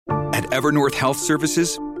At Evernorth Health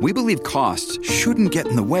Services, we believe costs shouldn't get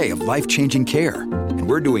in the way of life-changing care, and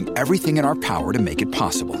we're doing everything in our power to make it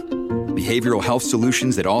possible. Behavioral health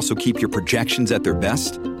solutions that also keep your projections at their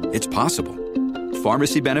best? It's possible.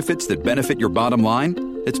 Pharmacy benefits that benefit your bottom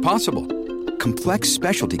line? It's possible. Complex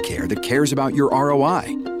specialty care that cares about your ROI?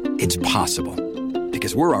 It's possible.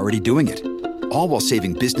 Because we're already doing it. All while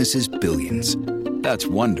saving businesses billions. That's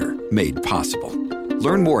Wonder made possible.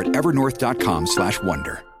 Learn more at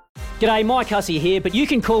evernorth.com/wonder. G'day, Mike Hussey here, but you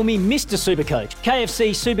can call me Mr. Supercoach. KFC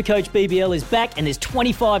Supercoach BBL is back and there's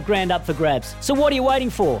 25 grand up for grabs. So what are you waiting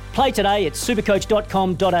for? Play today at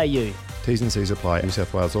supercoach.com.au. T's and C's apply. New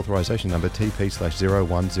South Wales authorisation number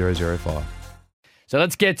TP/01005. So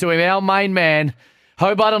let's get to him. Our main man,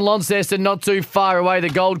 Hobart and Launceston, not too far away. The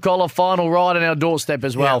Gold Collar final right on our doorstep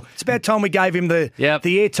as well. Yeah, it's about time we gave him the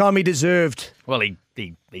airtime he deserved. Well, he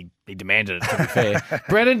demanded it, to be fair.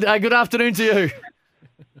 Brennan, good afternoon to you.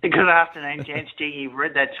 Good afternoon, gents. Gee, you've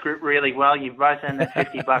read that script really well. You've both earned the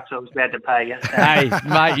 $50 I was about to pay you. Hey,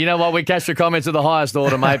 mate, you know what? We catch the comments of the highest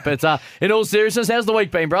order, mate. But in all seriousness, how's the week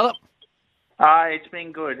been, brother? It's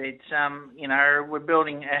been good. It's, we're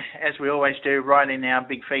building, as we always do, right in our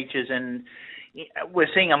big features, and we're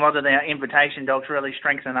seeing a lot of our invitation dogs really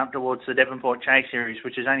strengthen up towards the Devonport Chase Series,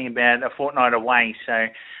 which is only about a fortnight away. So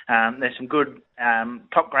there's some good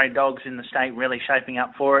top-grade dogs in the state really shaping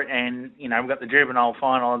up for it. And, we've got the juvenile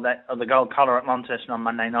final of the Gold Collar at Launceston on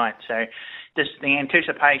Monday night. So just the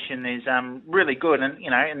anticipation is really good. And,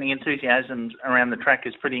 and the enthusiasm around the track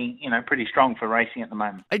is pretty strong for racing at the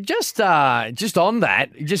moment. Just on that,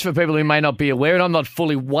 just for people who may not be aware, and I'm not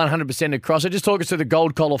fully 100% across it, just talk us through the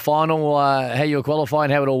Gold Collar final, how you're qualifying,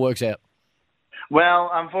 how it all works out. Well,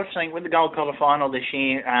 unfortunately, with the Gold Collar final this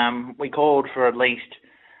year, we called for at least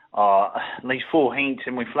 4 heats,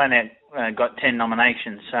 and we flat out got 10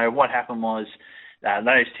 nominations. So what happened was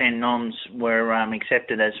those 10 noms were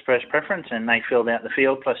accepted as first preference, and they filled out the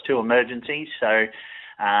field plus 2 emergencies. So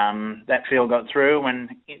that field got through, and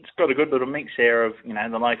it's got a good little mix there of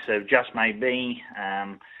the likes of Just Maybe,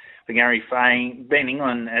 for Gary Fay, Ben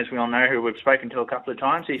England, as we all know, who we've spoken to a couple of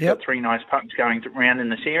times. He's got 3 nice pups going around in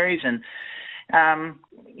the series, and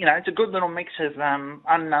it's a good little mix of some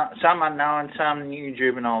unknown, some new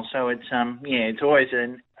juveniles. So it's it's always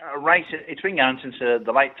a race. It's been going since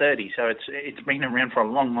the late 30s, so it's been around for a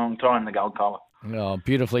long, long time, the Gold Collar. Oh,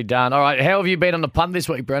 beautifully done. All right, how have you been on the punt this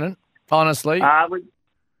week, Brennan? Honestly, look,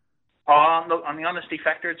 on the honesty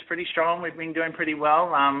factor, it's pretty strong. We've been doing pretty well.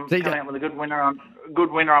 Coming out with a good winner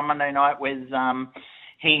on Monday night with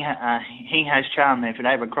he has charm there for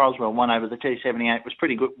David Croswell. Won over the 278, was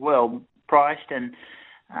pretty good, well priced, and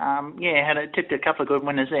tipped a couple of good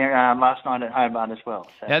winners there last night at Hobart as well.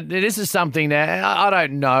 So. Now, this is something that I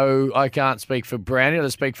don't know. I can't speak for Brownie. I'll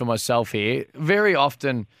speak for myself here. Very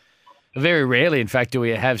often, very rarely, in fact, do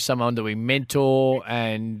we have someone that we mentor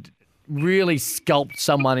and really sculpt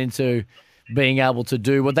someone into being able to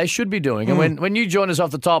do what they should be doing. And when you joined us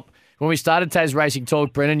off the top, when we started Tasracing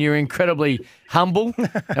Talk, Brennan, you were incredibly humble.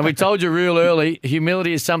 And we told you real early,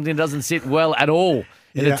 humility is something that doesn't sit well at all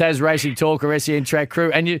in the Tasracing Talk or SEN Track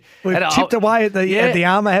crew. And we've chipped away at the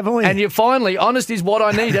armour, haven't we? And you finally, honesty is what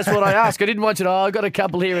I need. That's what I ask. I didn't want you to, I got a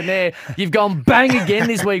couple here and there. You've gone bang again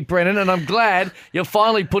this week, Brennan, and I'm glad you're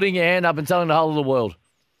finally putting your hand up and telling the whole of the world.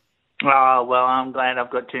 Oh, well, I'm glad I've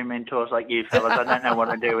got 2 mentors like you fellas. I don't know what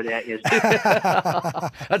I'd do without you.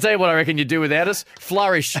 I'll tell you what I reckon you'd do without us.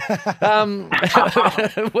 Flourish. All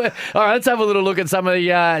right, let's have a little look at some of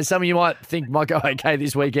you might think might go okay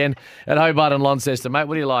this weekend at Hobart and Launceston. Mate,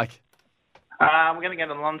 what do you like? We're going to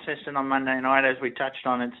go to Launceston on Monday night, as we touched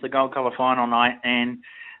on. It's the Gold Collar final night. And,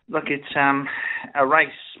 look, it's a race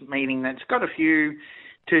meeting that's got a few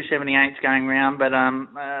 278s going round. But,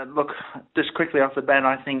 look, just quickly off the bat,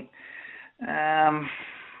 I think... I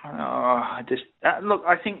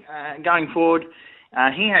think going forward,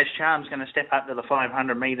 He Has Charm's going to step up to the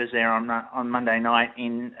 500 metres there on Monday night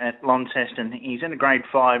at Launceston. He's in a Grade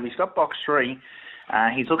 5. He's got box 3.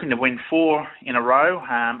 He's looking to win 4 in a row.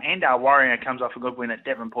 And our Warrior comes off a good win at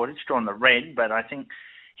Devonport. It's drawn the red, but I think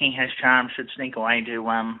He Has Charm should sneak away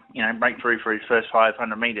to break through for his first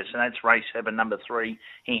 500 metres. So that's race 7, number 3.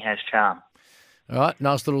 He Has Charm. All right,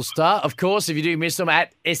 nice little start. Of course, if you do miss them,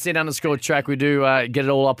 at SN_track, we do get it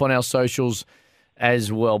all up on our socials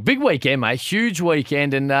as well. Big weekend, mate. Huge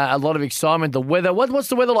weekend and a lot of excitement. The weather, what's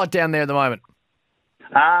the weather like down there at the moment?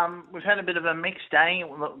 We've had a bit of a mixed day.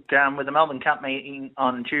 Look, with the Melbourne Cup meeting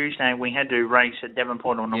on Tuesday, we had to race at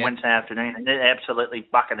Devonport on a Wednesday afternoon, and it absolutely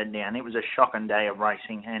bucketed down. It was a shocking day of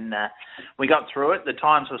racing, and we got through it. The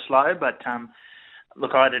times were slow, but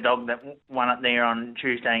look, I had a dog that won up there on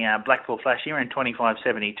Tuesday, Blackpool Flash. He ran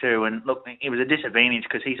 25.72, and look, it was a disadvantage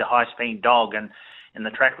because he's a high-speed dog, and the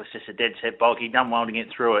track was just a dead-set bog. He'd done well to get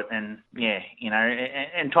through it, and yeah,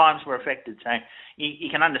 and times were affected. So you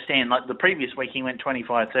can understand. Like the previous week, he went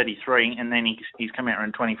 25.33, and then he's come out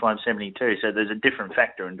around 25.72. So there's a different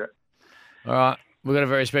factor in it. All right. We've got a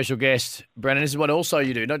very special guest, Brennan. This is what also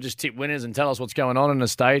you do, not just tip winners and tell us what's going on in the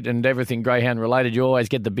state and everything Greyhound related. You always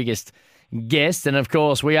get the biggest guest. And, of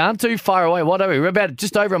course, we aren't too far away. What are we? We're about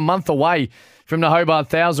just over a month away from the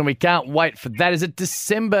Hobart 1000. We can't wait for that. Is it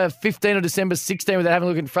December 15 or December 16 without having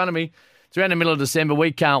a look in front of me? It's around the middle of December.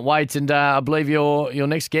 We can't wait. And I believe your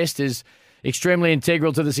next guest is extremely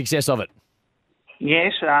integral to the success of it.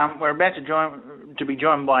 Yes, we're about to be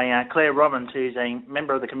joined by Claire Robbins, who's a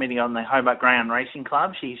member of the committee on the Hobart Greyhound Racing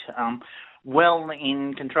Club. She's well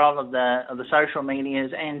in control of the social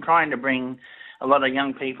medias and trying to bring a lot of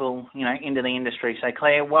young people, into the industry. So,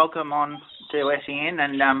 Claire, welcome on to SEN,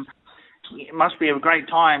 and it must be a great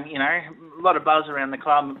time. A lot of buzz around the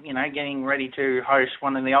club. Getting ready to host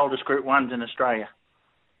one of the oldest Group 1s in Australia.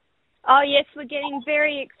 Oh yes, we're getting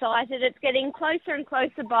very excited. It's getting closer and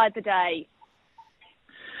closer by the day.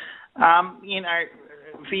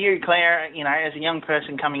 For you, Claire, as a young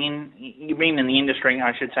person coming in, you've been in the industry,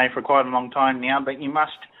 I should say, for quite a long time now, but you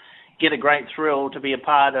must get a great thrill to be a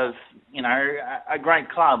part of, a great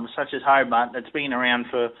club such as Hobart that's been around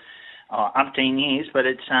for up to 10 years, but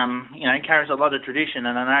it's, carries a lot of tradition,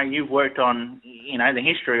 and I know you've worked on, the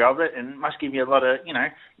history of it, and it must give you a lot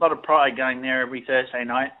of pride going there every Thursday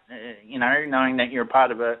night, knowing that you're a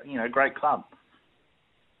part of a, great club.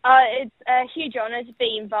 It's a huge honour to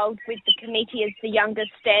be involved with the committee as the youngest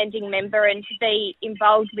standing member and to be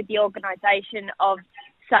involved with the organisation of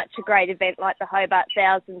such a great event like the Hobart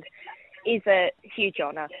 1000 is a huge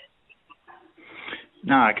honour.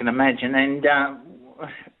 No, I can imagine. And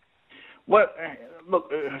so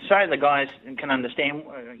the guys can understand,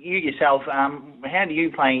 you yourself, how do you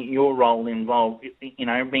play your role being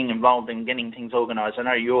involved in getting things organised? I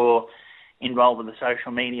know you're involved with the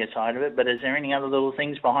social media side of it, but is there any other little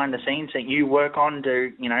things behind the scenes that you work on to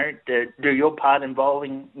do your part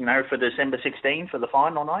involving, for December 16 for the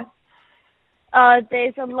final night?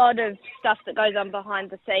 There's a lot of stuff that goes on behind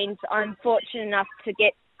the scenes. I'm fortunate enough to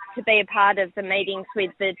get to be a part of the meetings with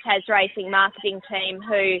the Tasracing marketing team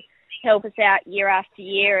who help us out year after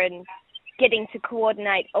year, and getting to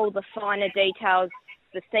coordinate all the finer details,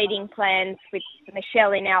 the seating plans with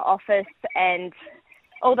Michelle in our office, and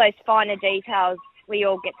all those finer details we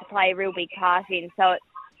all get to play a real big part in. So it's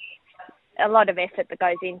a lot of effort that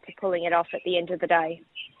goes into pulling it off at the end of the day.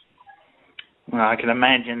 Well, I can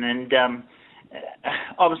imagine. And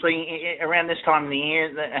obviously around this time of the year,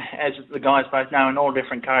 as the guys both know, in all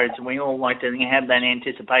different codes, we all like to have that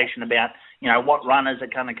anticipation about, what runners are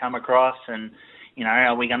going to come across, and,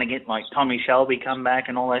 are we going to get like Tommy Shelby come back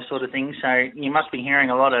and all those sort of things. So you must be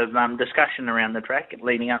hearing a lot of discussion around the track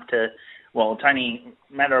leading up to, well, it's only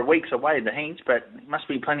a matter of weeks away, the Heats, but must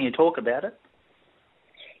be plenty of talk about it.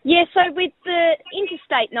 Yeah, so with the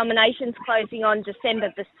interstate nominations closing on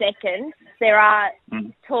December the 2nd, there are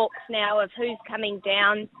talks now of who's coming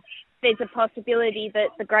down. There's a possibility that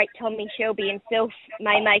the great Tommy Shelby himself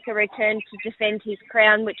may make a return to defend his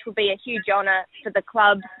crown, which will be a huge honour for the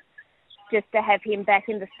club just to have him back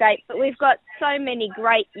in the state. But we've got so many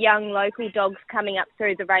great young local dogs coming up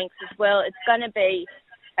through the ranks as well. It's going to be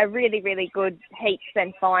a really, really good heats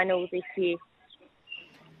and finals this year.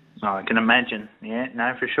 Oh, I can imagine. Yeah,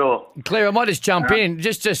 no, for sure. Claire, I might just jump in.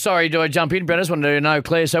 Just sorry, do I jump in, Brent? I just wanted to know,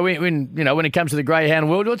 Claire, so when it comes to the Greyhound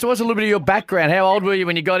world, what's a little bit of your background? How old were you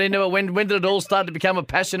when you got into it? When did it all start to become a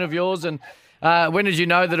passion of yours? And when did you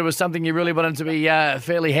know that it was something you really wanted to be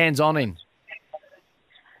fairly hands-on in?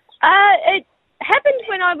 It happened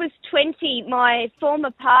when I was 20. My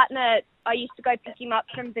former partner, I used to go pick him up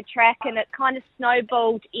from the track, and it kind of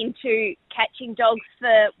snowballed into catching dogs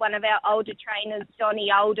for one of our older trainers,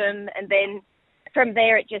 Donnie Oldham, and then from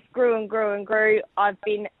there it just grew and grew and grew. I've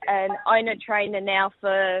been an owner trainer now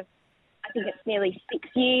for, I think it's nearly 6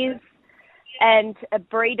 years, and a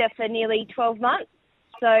breeder for nearly 12 months.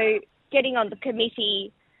 So getting on the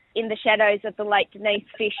committee in the shadows of the late Denise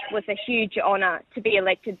Fish was a huge honour to be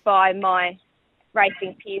elected by my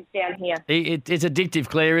racing peers down here. It's addictive,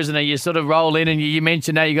 Claire, isn't it? You sort of roll in and you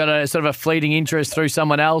mentioned now you got a sort of a fleeting interest through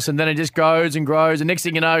someone else, and then it just grows and grows. And next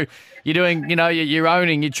thing you know, you're doing, you're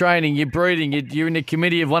owning, you're training, you're breeding, you're in the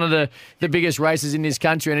committee of one of the biggest races in this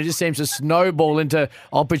country, and it just seems to snowball into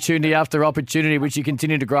opportunity after opportunity, which you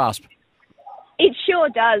continue to grasp. It sure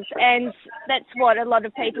does, and that's what a lot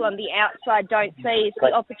of people on the outside don't see, is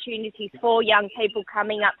the opportunities for young people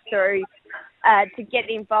coming up through to get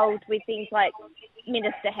involved with things like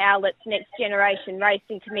Minister Howlett's Next Generation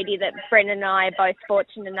Racing Committee that Brennan and I are both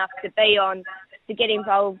fortunate enough to be on, to get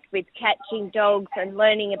involved with catching dogs and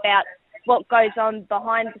learning about what goes on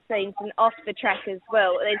behind the scenes and off the track as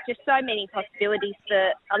well. There's just so many possibilities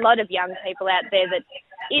for a lot of young people out there that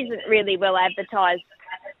isn't really well advertised.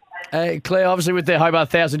 Claire, obviously with the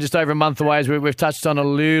Hobart 1,000 just over a month away, as we've touched on a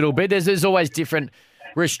little bit, there's always different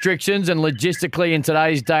restrictions, and logistically in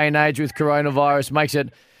today's day and age with coronavirus makes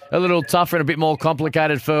it a little tougher and a bit more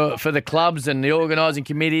complicated for the clubs and the organising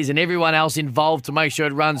committees and everyone else involved to make sure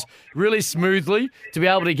it runs really smoothly, to be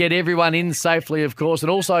able to get everyone in safely, of course,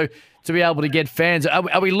 and also to be able to get fans.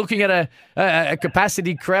 Are we looking at a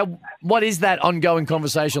capacity crowd? What is that ongoing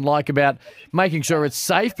conversation like about making sure it's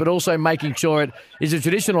safe, but also making sure it is a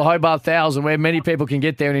traditional Hobart 1,000 where many people can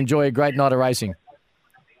get there and enjoy a great night of racing?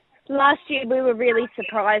 Last year we were really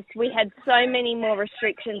surprised. We had so many more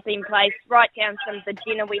restrictions in place, right down from the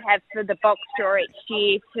dinner we have for the box draw each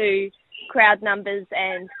year to crowd numbers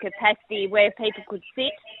and capacity where people could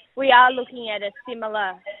sit. We are looking at a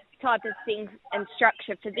similar type of thing and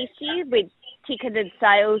structure for this year with ticketed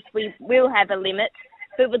sales. We will have a limit,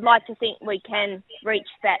 but would like to think we can reach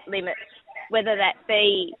that limit, whether that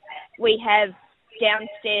be we have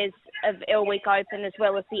downstairs of Elwick open as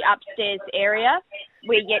well as the upstairs area.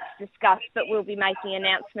 We're yet to discuss, but we'll be making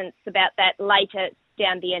announcements about that later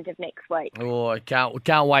down the end of next week. Oh, I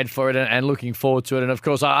can't wait for it and looking forward to it. And, of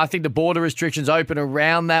course, I think the border restrictions open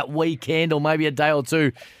around that weekend or maybe a day or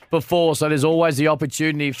two before, so there's always the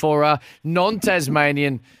opportunity for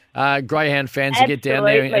non-Tasmanian Greyhound fans to get down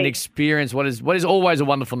there and experience what is always a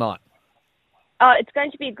wonderful night. Oh, it's going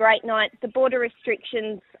to be a great night. The border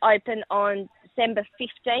restrictions open on December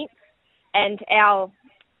 15th, and our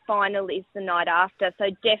final is the night after. So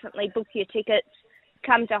definitely book your tickets.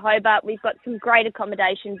 Come to Hobart. We've got some great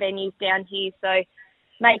accommodation venues down here, so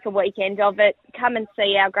make a weekend of it. Come and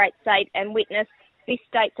see our great state and witness this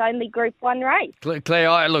state's only Group 1 race. Claire,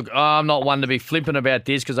 I'm not one to be flippant about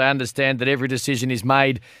this because I understand that every decision is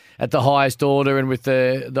made at the highest order and with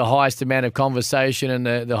the highest amount of conversation and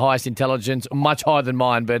the highest intelligence, much higher than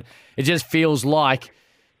mine, but it just feels like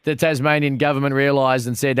the Tasmanian government realised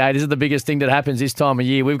and said, hey, this is the biggest thing that happens this time of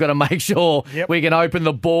year. We've got to make sure we can open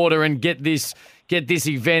the border and get this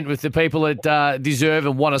event with the people that deserve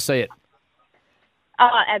and want to see it.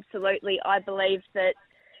 Oh, absolutely. I believe that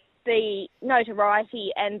the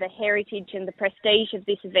notoriety and the heritage and the prestige of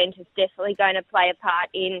this event is definitely going to play a part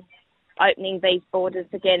in opening these borders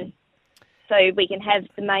again, so we can have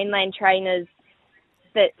the mainland trainers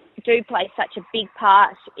that do play such a big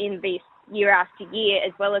part in this year after year,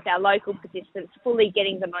 as well as our local participants, fully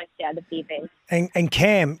getting the most out of the event. And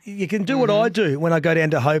Cam, you can do what I do when I go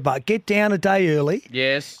down to Hobart. Get down a day early.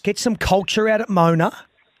 Yes. Get some culture out at Mona,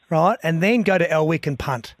 right? And then go to Elwick and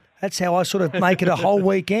punt. That's how I sort of make it a whole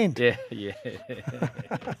weekend. Yeah.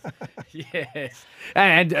 Yes.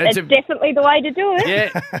 And it's definitely the way to do it.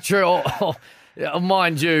 Yeah, true.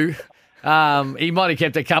 Mind you, he might have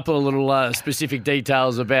kept a couple of little specific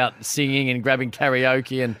details about singing and grabbing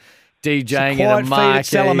karaoke and DJing and a marquee. At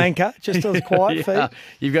Salamanca, just a quiet feed.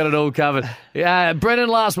 You've got it all covered. Brennan,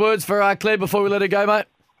 last words for Claire before we let her go, mate?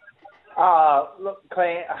 Look,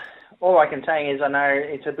 Claire, all I can say is I know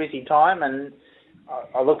it's a busy time and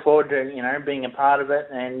I look forward to, being a part of it.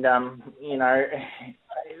 And,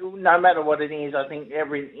 no matter what it is, I think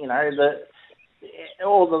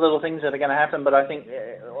all the little things that are going to happen, but I think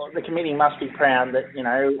the committee must be proud that,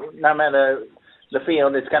 no matter the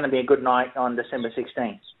field, it's going to be a good night on December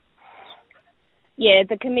 16th. Yeah,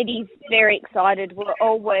 the committee's very excited. We're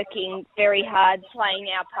all working very hard, playing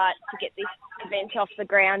our part to get this event off the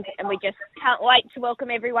ground, and we just can't wait to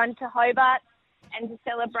welcome everyone to Hobart and to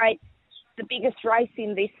celebrate the biggest race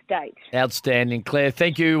in this state. Outstanding, Claire.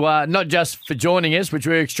 Thank you not just for joining us, which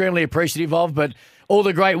we're extremely appreciative of, but all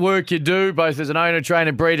the great work you do, both as an owner,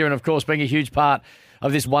 trainer, breeder, and, of course, being a huge part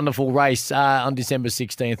of this wonderful race on December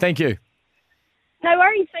 16th. Thank you. No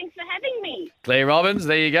worries. Thanks for having me. Claire Robbins,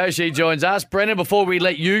 there you go. She joins us. Brennan, before we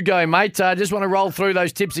let you go, mate, just want to roll through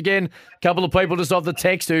those tips again. A couple of people just off the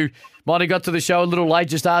text who might have got to the show a little late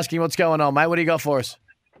just asking what's going on, mate. What do you got for us?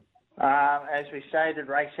 As we stated,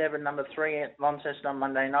 race 7, number 3 at Launceston on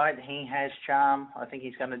Monday night. He has charm. I think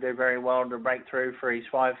he's going to do very well to break through for his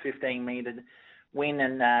 5:15 metre win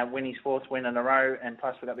and win his 4th win in a row. And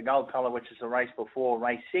plus we've got the gold collar, which is the race before,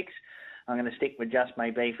 race 6. I'm going to stick with Just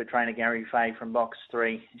Maybe for trainer Gary Fay from box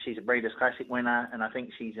 3. She's a Breeders' Classic winner, and I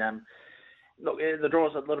think she's look, the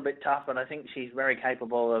draw's a little bit tough, but I think she's very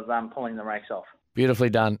capable of pulling the race off. Beautifully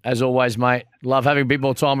done. As always, mate. Love having a bit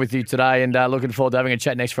more time with you today and looking forward to having a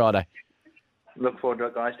chat next Friday. Look forward to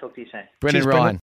it, guys. Talk to you soon. Brendan Cheers, Ryan. Brendan.